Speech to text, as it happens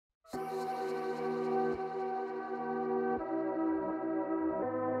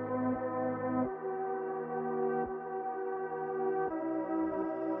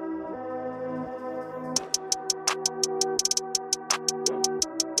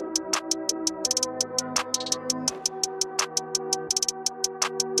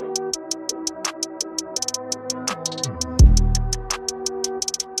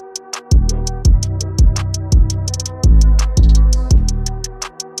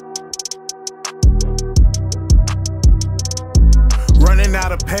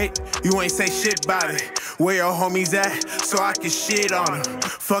paid, you ain't say shit about it. Where your homies at, so I can shit on them.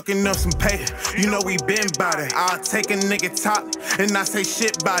 Fucking up some pay, you know we been bout it. I'll take a nigga top and not say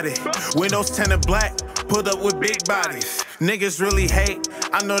shit about it. Windows tinted black, pulled up with big bodies. Niggas really hate,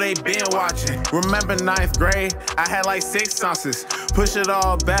 I know they been watching. Remember 9th grade, I had like 6 ounces. Push it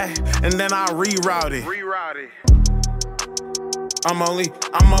all back, and then I reroute it. I'm only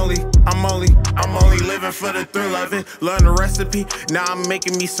living for the thrill of it. Learn the recipe, now I'm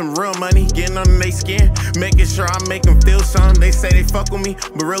making me some real money. Getting under their skin, making sure I make them feel something. They say they fuck with me,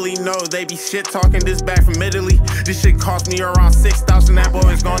 but really no, they be shit talking. This back from Italy, this shit cost me around 6,000, that boy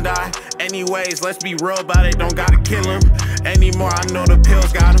is gon' die. Anyways, let's be real about it, don't gotta kill him anymore, I know the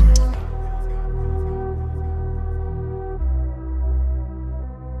pills got him.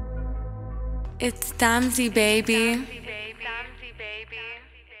 It's Domzy, baby.